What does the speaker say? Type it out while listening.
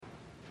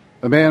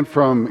A man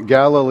from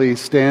Galilee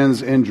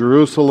stands in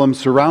Jerusalem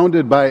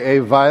surrounded by a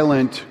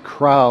violent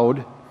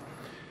crowd.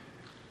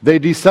 They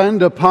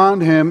descend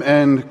upon him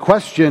and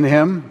question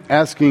him,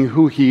 asking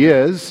who he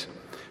is.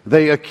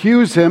 They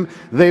accuse him.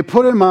 They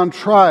put him on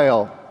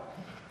trial.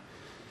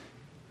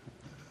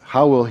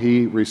 How will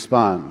he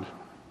respond?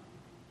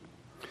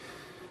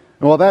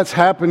 And while that's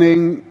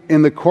happening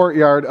in the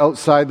courtyard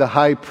outside the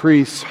high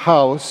priest's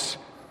house,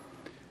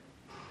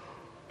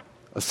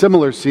 a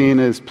similar scene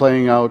is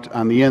playing out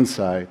on the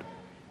inside.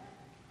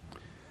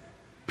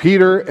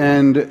 Peter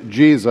and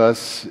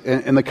Jesus,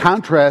 and the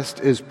contrast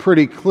is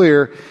pretty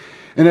clear.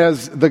 And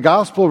as the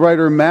gospel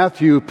writer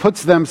Matthew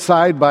puts them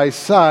side by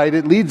side,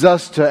 it leads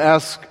us to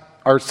ask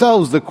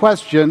ourselves the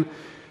question,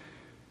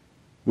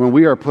 when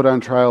we are put on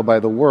trial by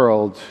the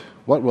world,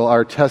 what will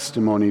our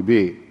testimony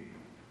be?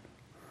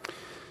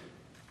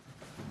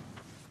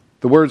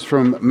 The words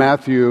from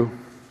Matthew: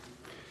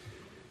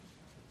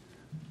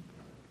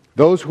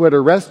 those who had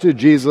arrested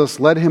Jesus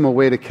led him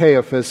away to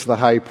Caiaphas the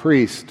high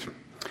priest,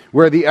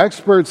 where the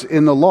experts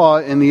in the law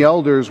and the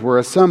elders were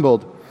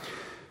assembled.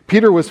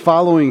 Peter was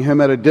following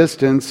him at a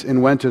distance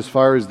and went as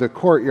far as the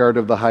courtyard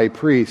of the high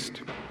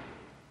priest.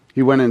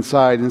 He went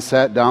inside and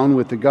sat down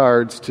with the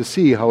guards to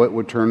see how it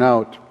would turn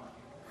out.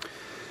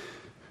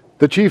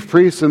 The chief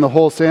priests and the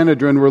whole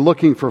Sanhedrin were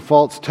looking for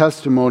false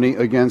testimony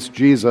against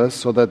Jesus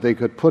so that they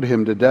could put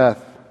him to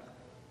death.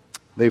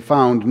 They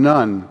found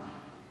none,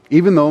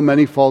 even though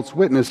many false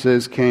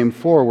witnesses came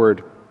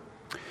forward.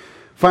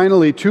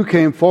 Finally, 2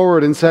 came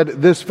forward and said,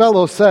 "This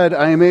fellow said,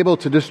 'I am able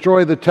to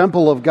destroy the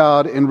temple of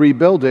God and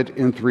rebuild it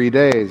in 3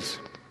 days.'"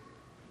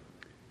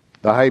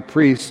 The high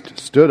priest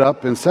stood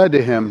up and said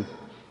to him,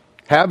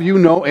 "Have you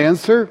no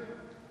answer?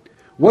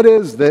 What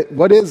is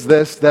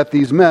this that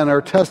these men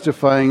are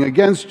testifying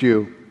against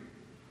you?"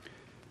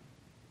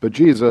 But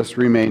Jesus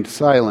remained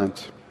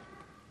silent.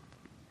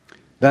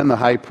 Then the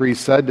high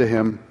priest said to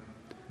him,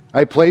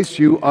 "I place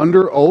you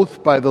under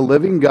oath by the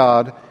living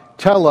God.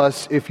 Tell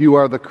us if you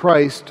are the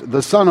Christ,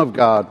 the Son of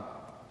God."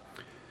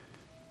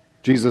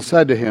 Jesus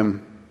said to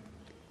him,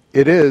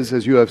 "It is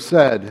as you have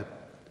said.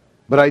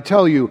 But I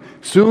tell you,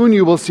 soon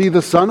you will see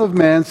the Son of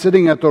Man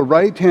sitting at the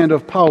right hand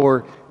of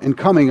power and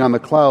coming on the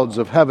clouds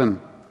of heaven."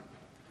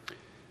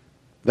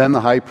 Then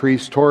the high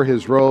priest tore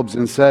his robes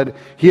and said,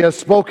 "He has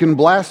spoken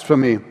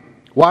blasphemy.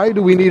 Why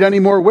do we need any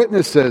more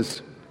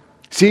witnesses?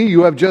 See,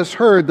 you have just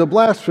heard the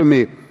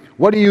blasphemy.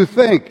 What do you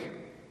think?"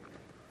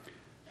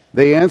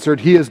 They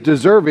answered, "He is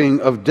deserving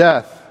of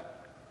death."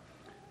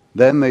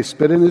 Then they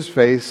spit in his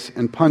face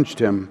and punched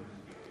him.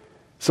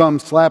 Some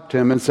slapped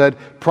him and said,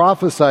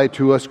 "Prophesy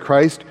to us,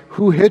 Christ,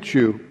 who hit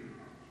you?"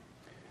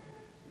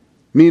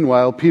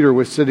 Meanwhile, Peter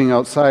was sitting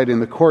outside in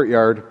the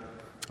courtyard.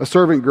 A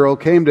servant girl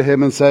came to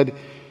him and said,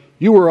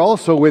 "You were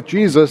also with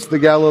Jesus the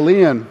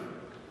Galilean."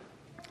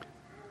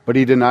 But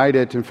he denied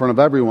it in front of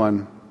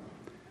everyone,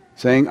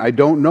 saying, "I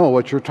don't know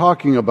what you're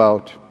talking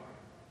about."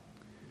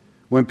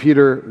 When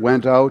Peter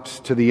went out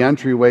to the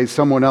entryway,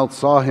 someone else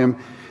saw him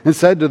and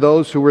said to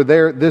those who were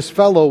there, "This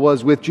fellow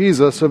was with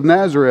Jesus of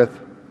Nazareth."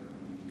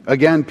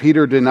 Again,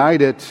 Peter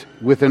denied it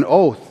with an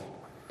oath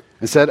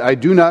and said, "I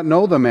do not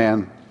know the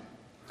man."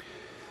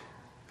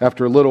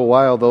 After a little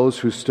while, those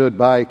who stood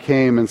by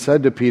came and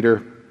said to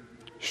Peter,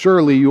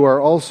 "Surely you are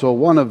also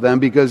one of them,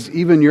 because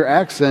even your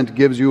accent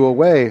gives you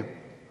away."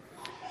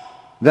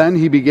 Then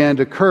he began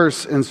to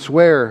curse and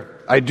swear,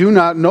 "I do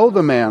not know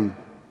the man."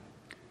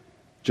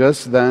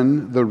 Just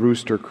then the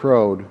rooster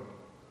crowed,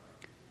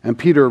 and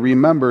Peter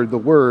remembered the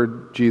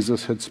word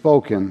Jesus had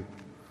spoken,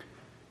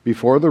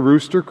 "Before the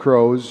rooster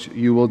crows,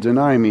 you will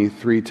deny me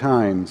 3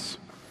 times."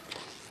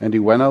 And he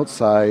went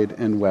outside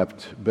and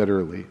wept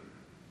bitterly.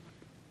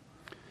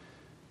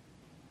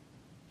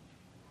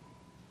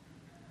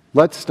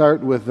 Let's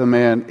start with the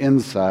man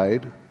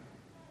inside.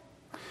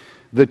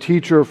 The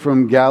teacher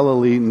from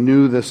Galilee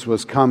knew this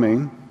was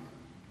coming.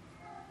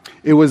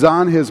 It was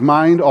on his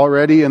mind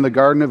already in the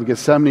Garden of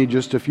Gethsemane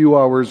just a few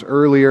hours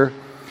earlier.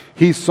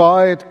 He saw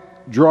it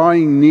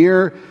drawing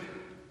near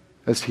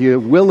as he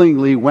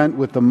willingly went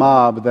with the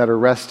mob that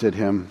arrested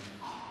him.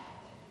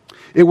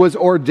 It was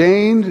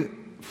ordained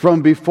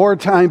from before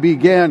time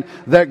began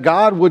that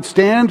God would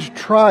stand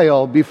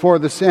trial before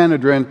the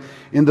Sanhedrin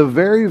in the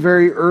very,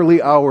 very early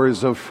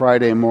hours of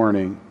Friday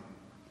morning.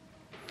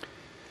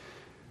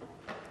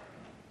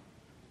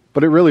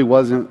 But it really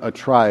wasn't a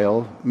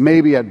trial,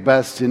 maybe at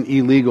best an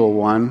illegal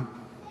one.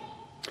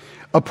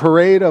 A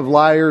parade of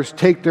liars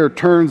take their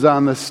turns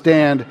on the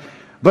stand,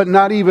 but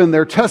not even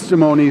their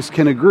testimonies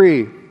can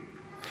agree.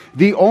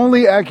 The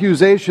only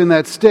accusation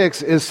that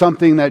sticks is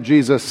something that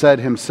Jesus said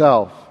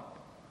himself,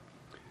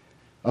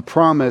 a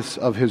promise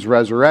of his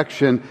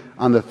resurrection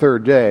on the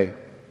 3rd day,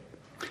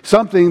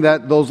 something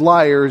that those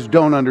liars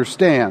don't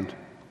understand.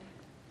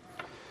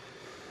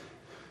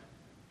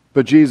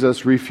 But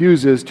Jesus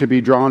refuses to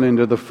be drawn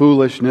into the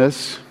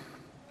foolishness.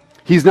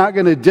 He's not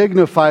going to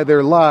dignify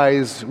their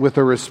lies with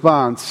a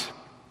response.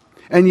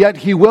 And yet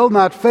he will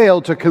not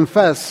fail to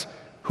confess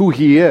who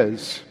he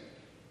is.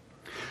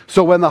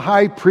 So when the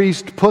high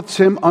priest puts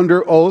him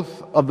under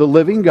oath of the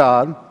living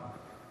God,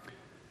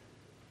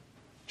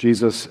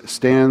 Jesus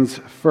stands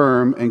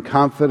firm and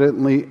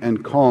confidently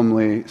and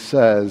calmly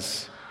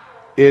says,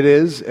 "It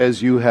is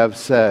as you have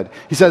said."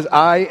 He says,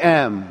 "I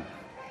am."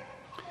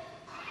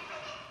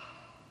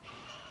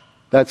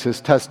 That's his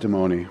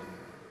testimony.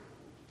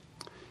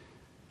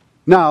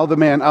 Now, the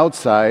man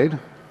outside,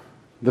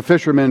 the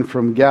fisherman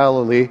from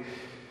Galilee,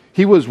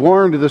 he was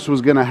warned this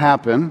was going to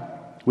happen.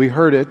 We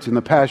heard it in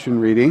the Passion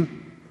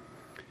reading.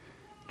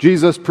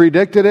 Jesus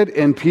predicted it,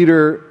 and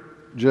Peter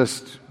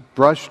just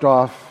brushed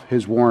off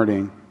his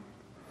warning.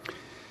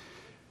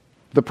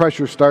 The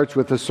pressure starts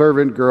with the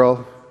servant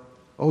girl.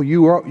 "Oh,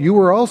 you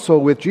were also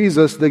with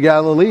Jesus the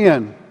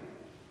Galilean."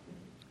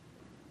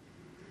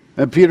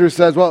 And Peter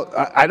says, "Well,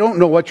 I don't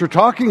know what you're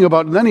talking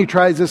about." And then he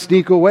tries to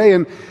sneak away.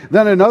 And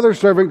then another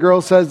servant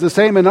girl says the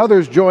same, and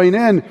others join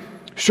in.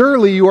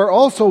 "Surely you are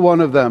also one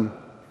of them,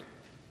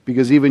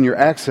 because even your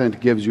accent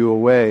gives you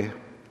away."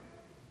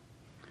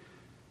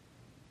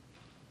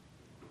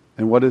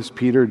 And what does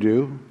Peter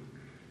do?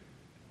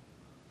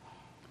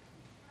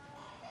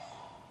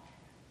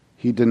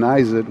 He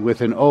denies it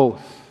with an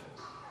oath.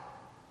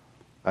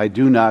 "I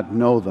do not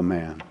know the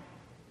man."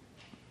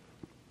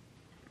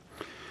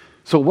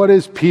 So what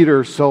is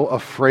Peter so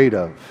afraid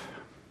of?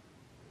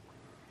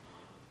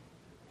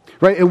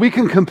 Right, and we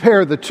can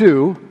compare the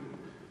two.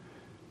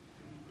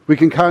 We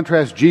can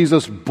contrast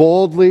Jesus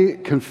boldly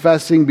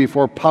confessing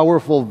before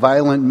powerful,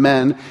 violent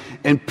men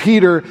and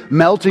Peter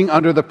melting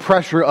under the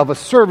pressure of a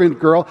servant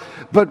girl.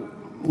 But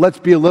let's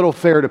be a little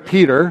fair to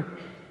Peter.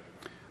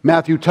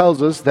 Matthew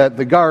tells us that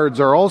the guards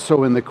are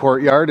also in the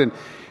courtyard,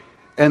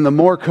 and the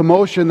more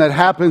commotion that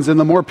happens and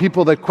the more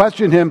people that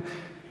question him,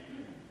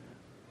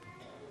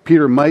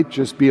 Peter might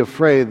just be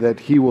afraid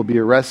that he will be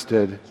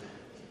arrested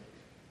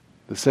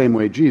the same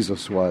way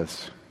Jesus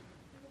was.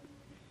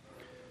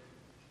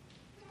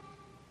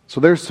 So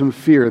there's some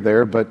fear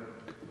there, but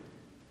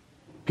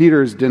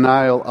Peter's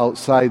denial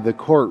outside the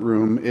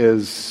courtroom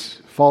is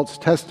false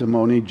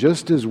testimony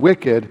just as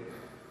wicked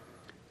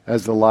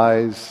as the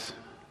lies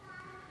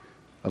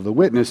of the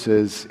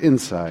witnesses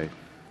inside.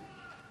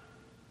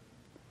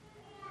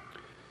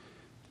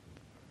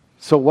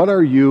 So what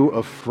are you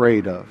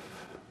afraid of?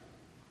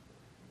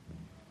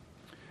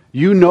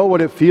 You know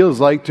what it feels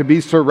like to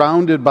be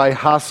surrounded by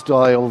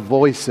hostile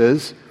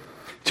voices,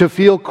 to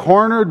feel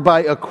cornered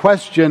by a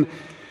question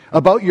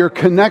about your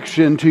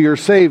connection to your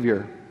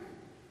Savior.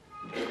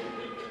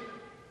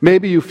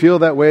 Maybe you feel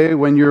that way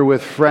when you're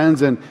with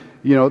friends and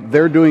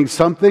they're doing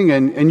something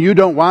and you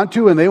don't want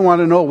to, and they want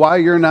to know why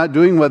you're not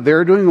doing what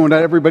they're doing when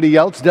everybody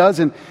else does,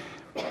 and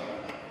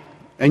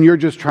you're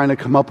just trying to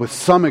come up with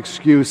some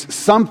excuse,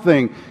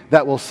 something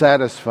that will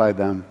satisfy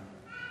them.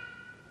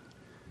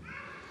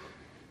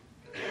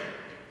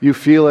 You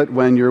feel it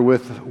when you're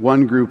with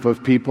one group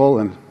of people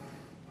and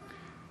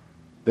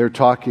they're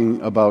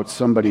talking about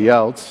somebody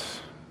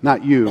else,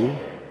 not you,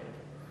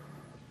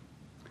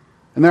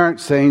 and they aren't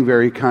saying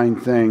very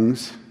kind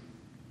things.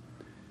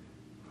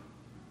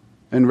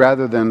 And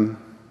rather than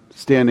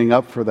standing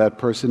up for that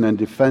person and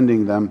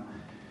defending them,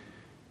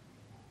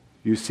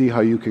 you see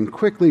how you can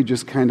quickly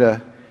just kind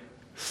of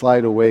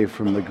slide away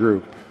from the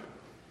group.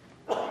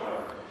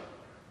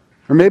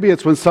 Or maybe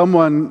it's when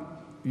someone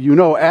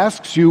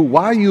asks you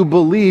why you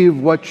believe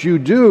what you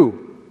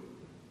do.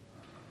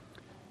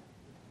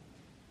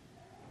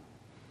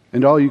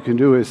 And all you can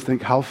do is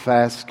think, how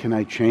fast can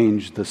I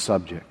change the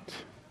subject?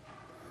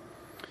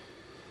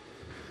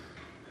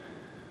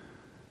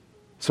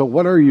 So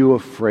what are you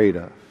afraid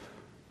of?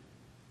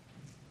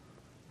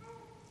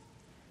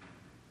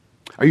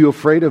 Are you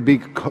afraid of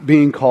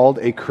being called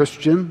a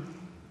Christian?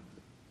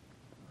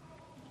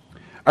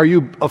 Are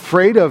you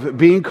afraid of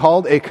being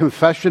called a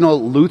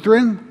confessional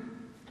Lutheran?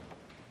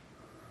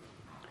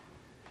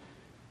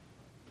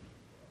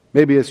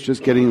 Maybe it's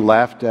just getting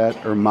laughed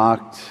at or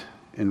mocked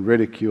and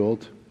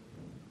ridiculed.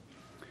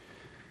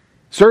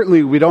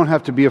 Certainly, we don't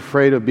have to be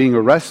afraid of being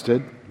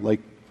arrested,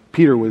 like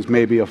Peter was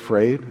maybe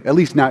afraid, at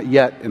least not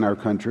yet in our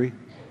country.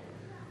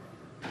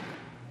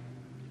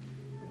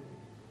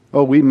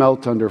 Oh, we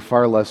melt under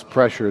far less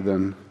pressure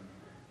than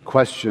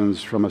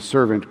questions from a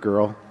servant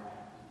girl.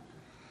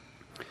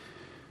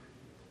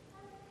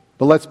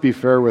 But let's be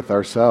fair with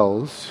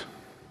ourselves.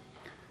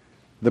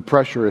 The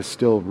pressure is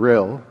still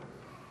real.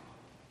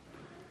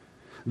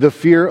 The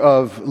fear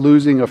of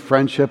losing a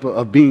friendship,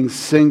 of being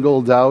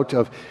singled out,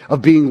 of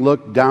being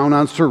looked down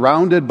on,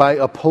 surrounded by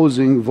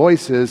opposing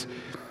voices,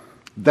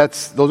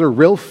 those are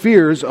real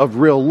fears of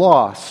real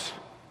loss.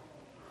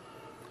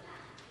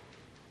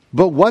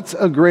 But what's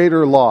a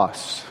greater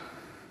loss?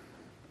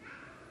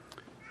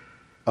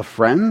 A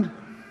friend?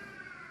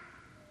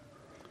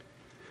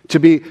 To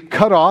be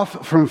cut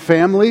off from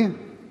family?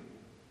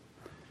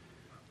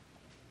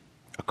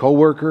 A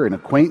coworker, an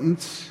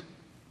acquaintance?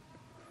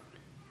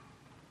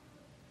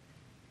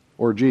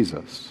 Or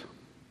Jesus?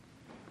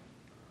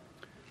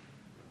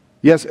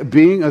 Yes,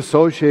 being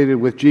associated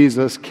with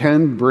Jesus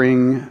can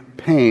bring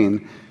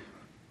pain,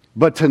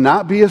 but to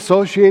not be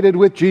associated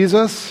with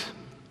Jesus,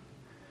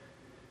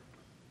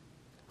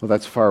 well,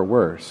 that's far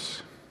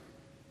worse.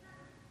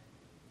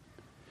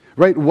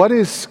 Right? What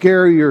is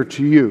scarier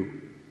to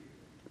you?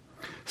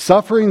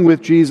 Suffering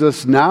with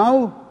Jesus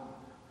now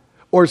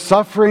or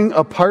suffering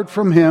apart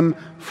from Him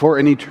for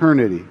an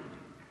eternity?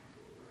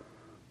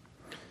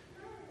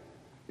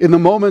 In the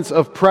moments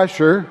of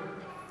pressure,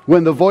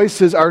 when the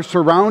voices are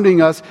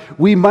surrounding us,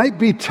 we might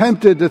be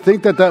tempted to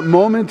think that that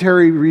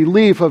momentary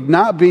relief of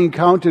not being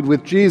counted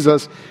with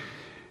Jesus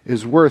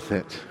is worth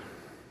it.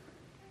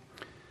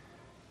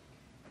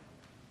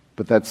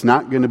 But that's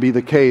not going to be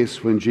the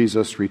case when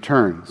Jesus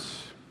returns.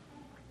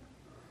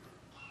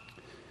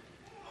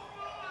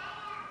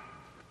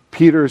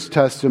 Peter's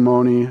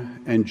testimony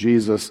and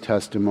Jesus'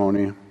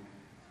 testimony.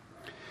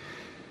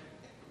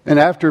 And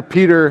after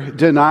Peter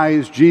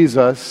denies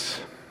Jesus,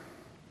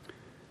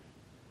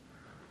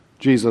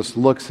 Jesus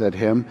looks at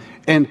him.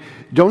 And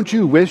don't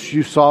you wish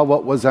you saw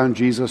what was on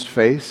Jesus'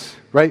 face?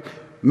 Right?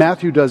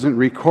 Matthew doesn't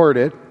record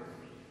it,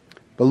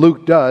 but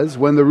Luke does.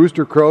 When the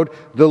rooster crowed,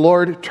 the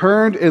Lord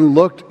turned and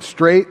looked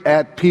straight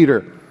at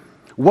Peter.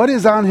 What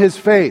is on his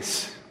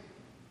face?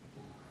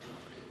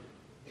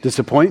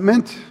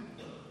 Disappointment?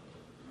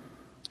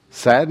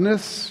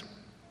 Sadness?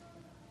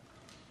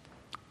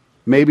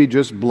 Maybe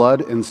just blood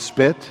and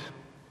spit?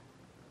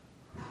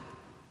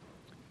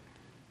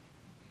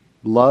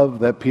 Love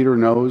that Peter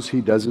knows he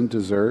doesn't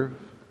deserve?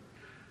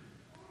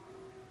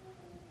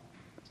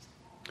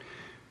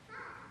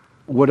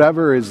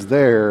 Whatever is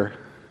there,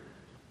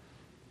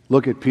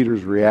 look at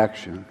Peter's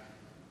reaction.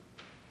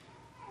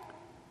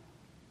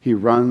 He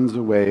runs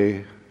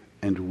away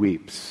and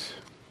weeps.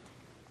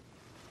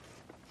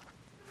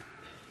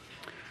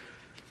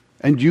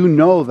 And you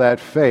know that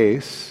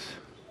face,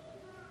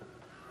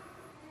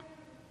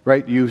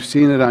 right? You've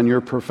seen it on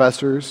your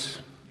professors,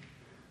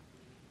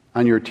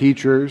 on your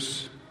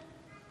teachers,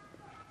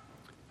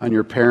 on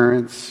your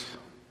parents,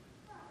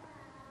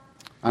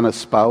 on a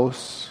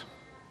spouse.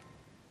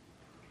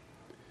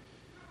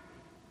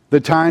 The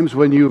times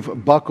when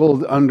you've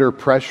buckled under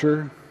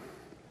pressure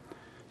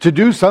to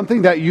do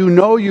something that you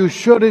know you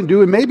shouldn't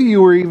do, and maybe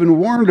you were even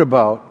warned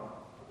about.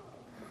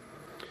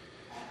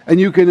 And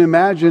you can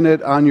imagine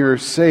it on your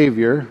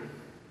Savior,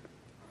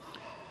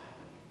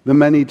 the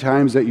many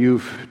times that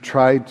you've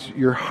tried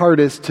your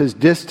hardest to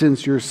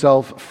distance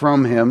yourself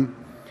from Him,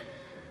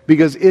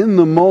 because in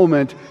the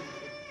moment,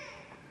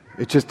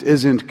 it just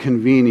isn't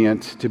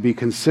convenient to be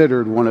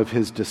considered one of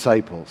His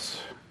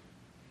disciples.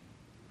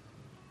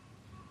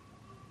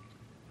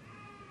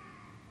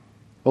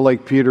 Well,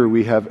 like Peter,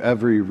 we have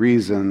every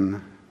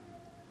reason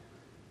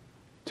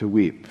to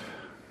weep.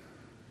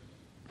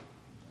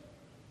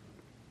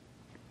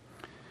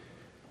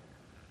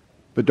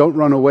 But don't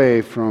run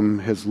away from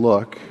His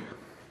look.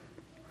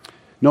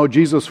 No,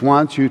 Jesus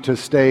wants you to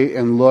stay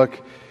and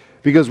look,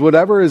 because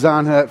whatever is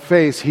on that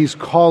face, He's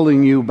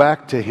calling you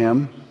back to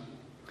Him.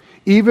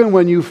 Even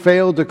when you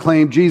fail to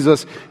claim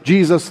Jesus,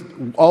 Jesus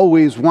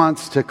always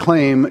wants to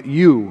claim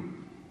you.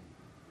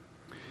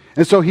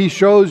 And so He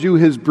shows you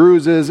His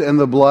bruises and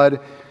the blood,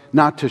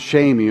 not to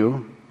shame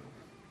you.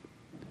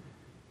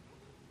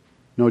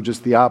 No,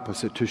 just the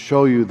opposite, to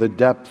show you the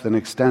depth and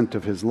extent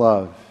of His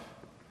love.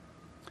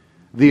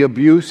 The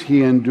abuse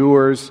He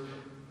endures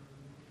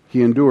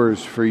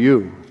for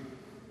you.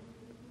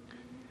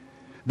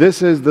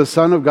 This is the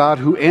Son of God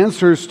who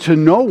answers to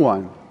no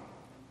one,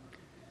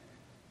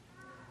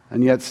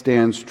 and yet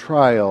stands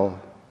trial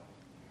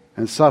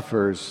and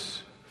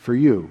suffers for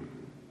you.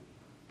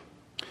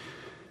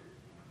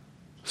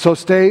 So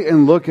stay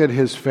and look at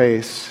His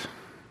face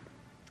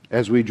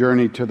as we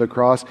journey to the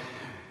cross.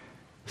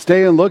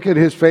 Stay and look at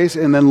His face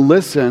and then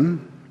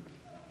listen.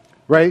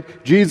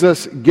 Right?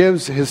 Jesus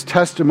gives His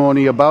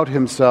testimony about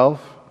Himself.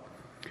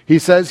 He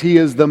says He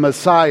is the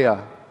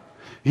Messiah.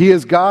 He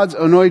is God's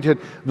anointed,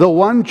 the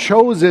one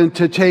chosen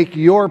to take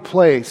your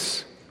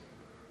place.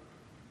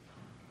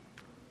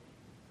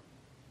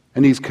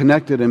 And He's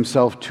connected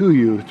Himself to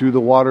you through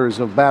the waters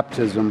of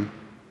baptism,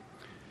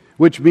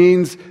 which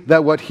means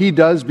that what He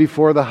does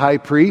before the high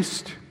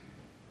priest,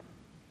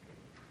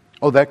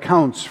 that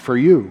counts for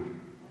you.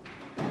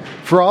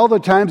 For all the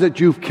times that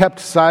you've kept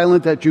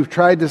silent, that you've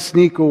tried to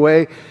sneak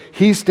away,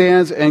 He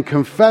stands and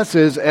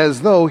confesses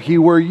as though He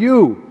were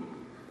you.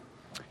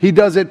 He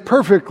does it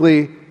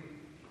perfectly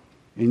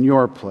in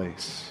your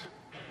place.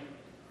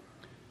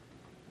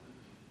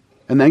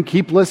 And then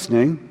keep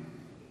listening.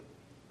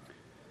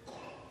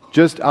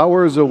 Just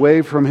hours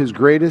away from His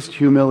greatest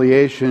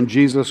humiliation,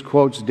 Jesus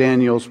quotes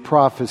Daniel's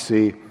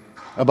prophecy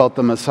about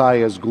the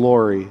Messiah's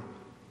glory.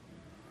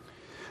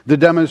 The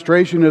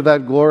demonstration of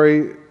that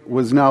glory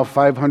was now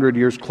 500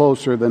 years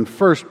closer than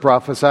first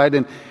prophesied,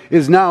 and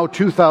is now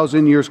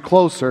 2,000 years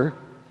closer.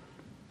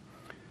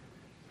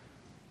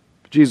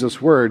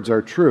 Jesus' words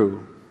are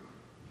true.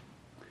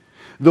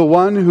 The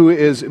one who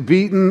is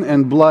beaten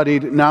and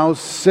bloodied now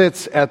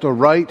sits at the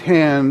right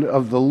hand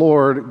of the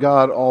Lord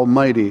God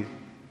Almighty.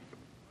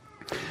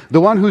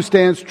 The one who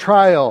stands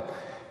trial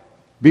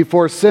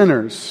before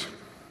sinners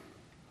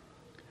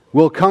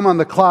will come on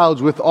the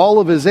clouds with all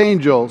of His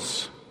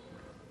angels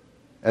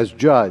as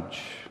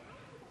judge,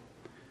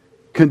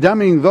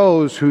 condemning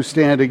those who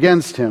stand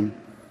against Him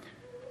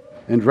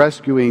and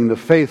rescuing the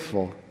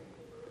faithful,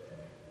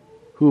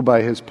 who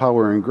by his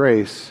power and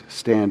grace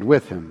stand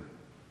with him.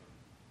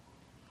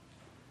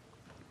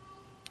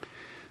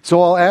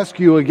 So I'll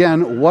ask you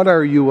again, what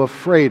are you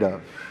afraid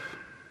of?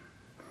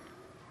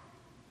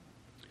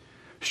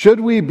 Should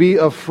we be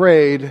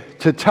afraid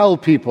to tell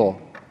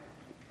people,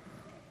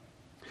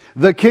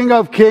 the King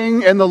of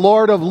Kings and the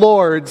Lord of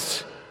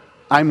Lords,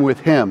 I'm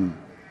with him?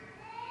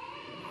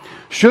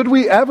 Should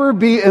we ever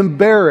be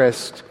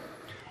embarrassed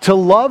to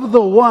love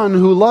the one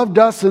who loved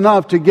us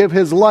enough to give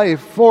his life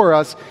for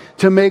us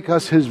to make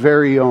us his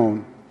very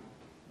own?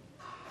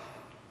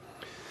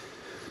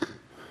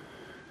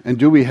 And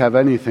do we have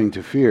anything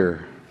to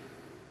fear?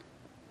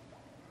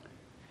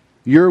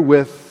 You're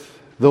with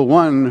the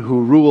one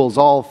who rules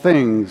all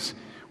things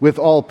with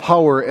all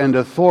power and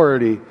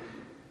authority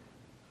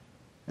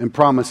and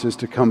promises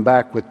to come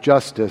back with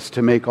justice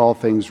to make all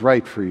things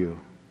right for you.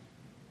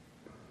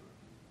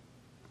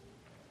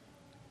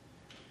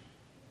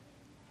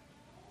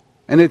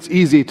 And it's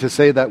easy to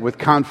say that with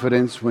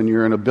confidence when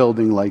you're in a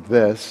building like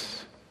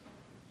this.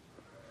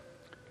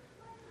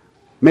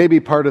 Maybe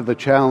part of the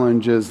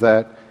challenge is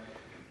that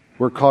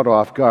we're caught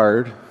off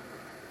guard.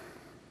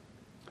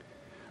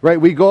 Right?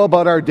 We go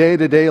about our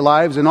day-to-day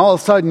lives and all of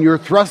a sudden you're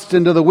thrust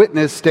into the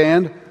witness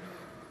stand.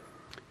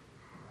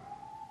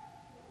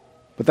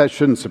 But that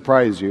shouldn't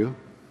surprise you.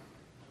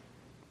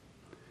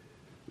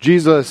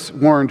 Jesus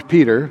warned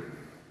Peter,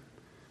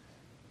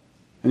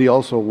 and he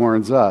also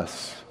warns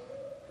us.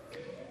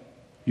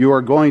 You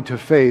are going to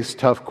face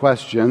tough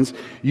questions.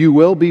 You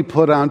will be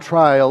put on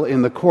trial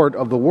in the court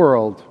of the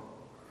world,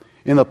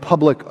 in the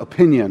public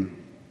opinion.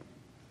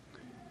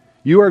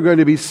 You are going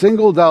to be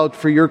singled out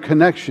for your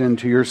connection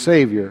to your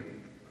Savior.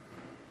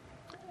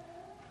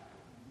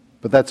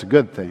 But that's a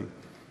good thing.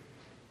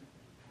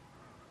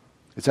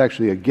 It's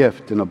actually a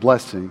gift and a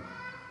blessing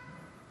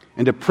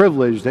and a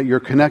privilege that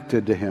you're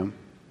connected to Him.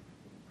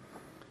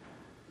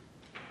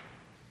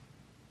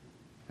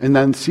 And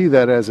then see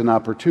that as an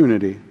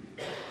opportunity.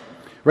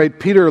 Right?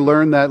 Peter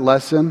learned that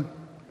lesson.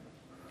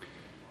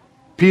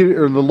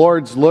 The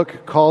Lord's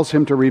look calls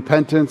him to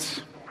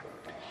repentance.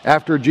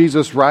 After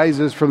Jesus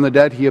rises from the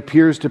dead, he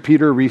appears to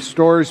Peter,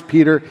 restores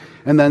Peter,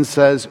 and then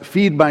says,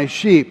 "Feed my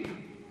sheep."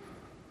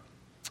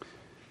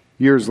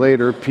 Years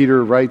later,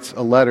 Peter writes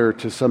a letter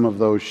to some of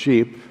those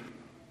sheep.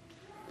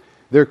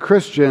 They're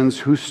Christians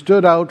who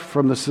stood out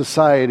from the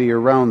society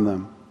around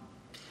them.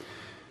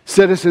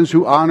 Citizens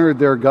who honored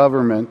their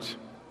government.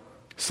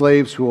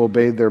 Slaves who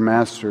obeyed their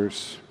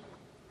masters.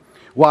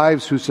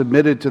 Wives who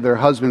submitted to their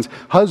husbands.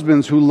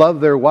 Husbands who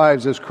loved their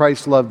wives as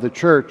Christ loved the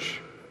church.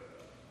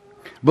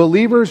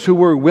 Believers who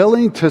were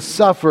willing to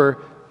suffer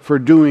for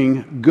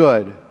doing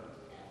good.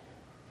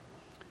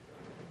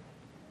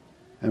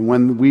 And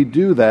when we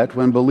do that,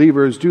 when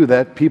believers do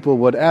that, people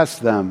would ask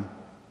them,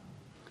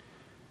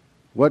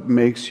 what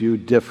makes you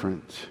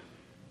different?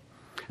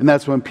 And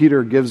that's when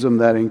Peter gives them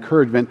that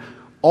encouragement.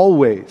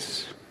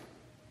 Always,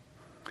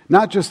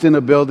 not just in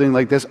a building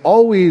like this,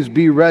 always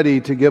be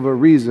ready to give a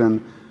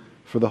reason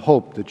for the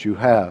hope that you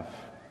have.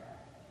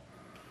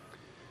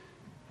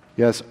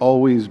 Yes,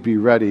 always be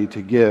ready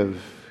to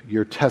give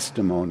your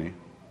testimony.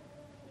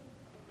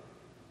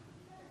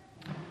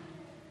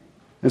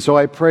 And so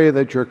I pray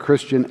that your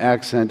Christian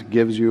accent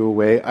gives you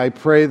away. I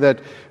pray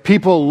that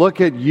people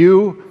look at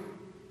you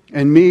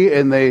and me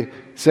and they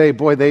say,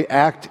 boy, they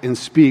act and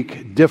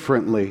speak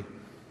differently.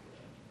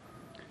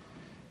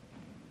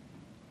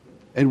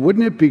 And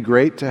wouldn't it be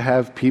great to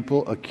have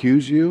people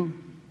accuse you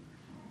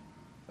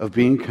of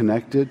being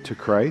connected to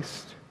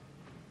Christ?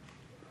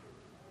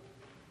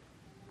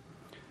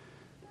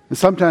 And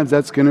sometimes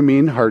that's going to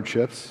mean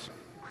hardships.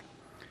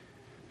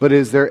 But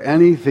is there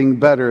anything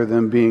better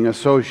than being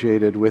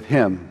associated with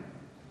Him?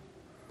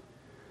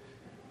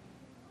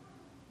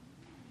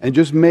 And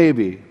just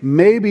maybe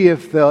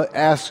if they'll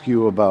ask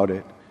you about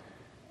it,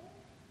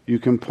 you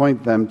can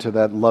point them to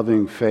that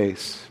loving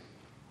face.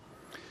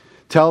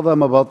 Tell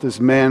them about this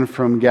man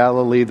from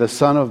Galilee, the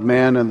Son of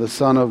Man and the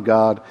Son of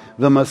God,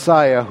 the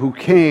Messiah who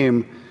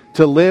came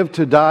to live,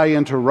 to die,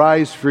 and to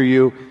rise for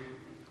you,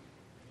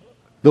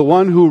 the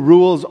one who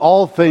rules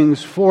all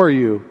things for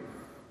you,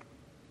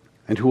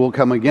 and who will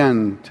come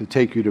again to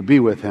take you to be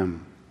with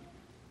Him.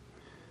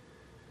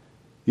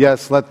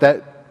 Yes, let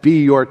that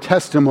be your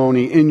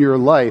testimony in your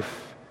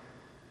life,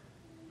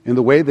 in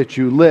the way that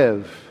you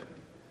live,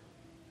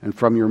 and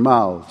from your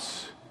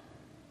mouths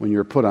when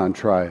you're put on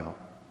trial.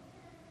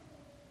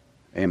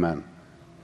 Amen.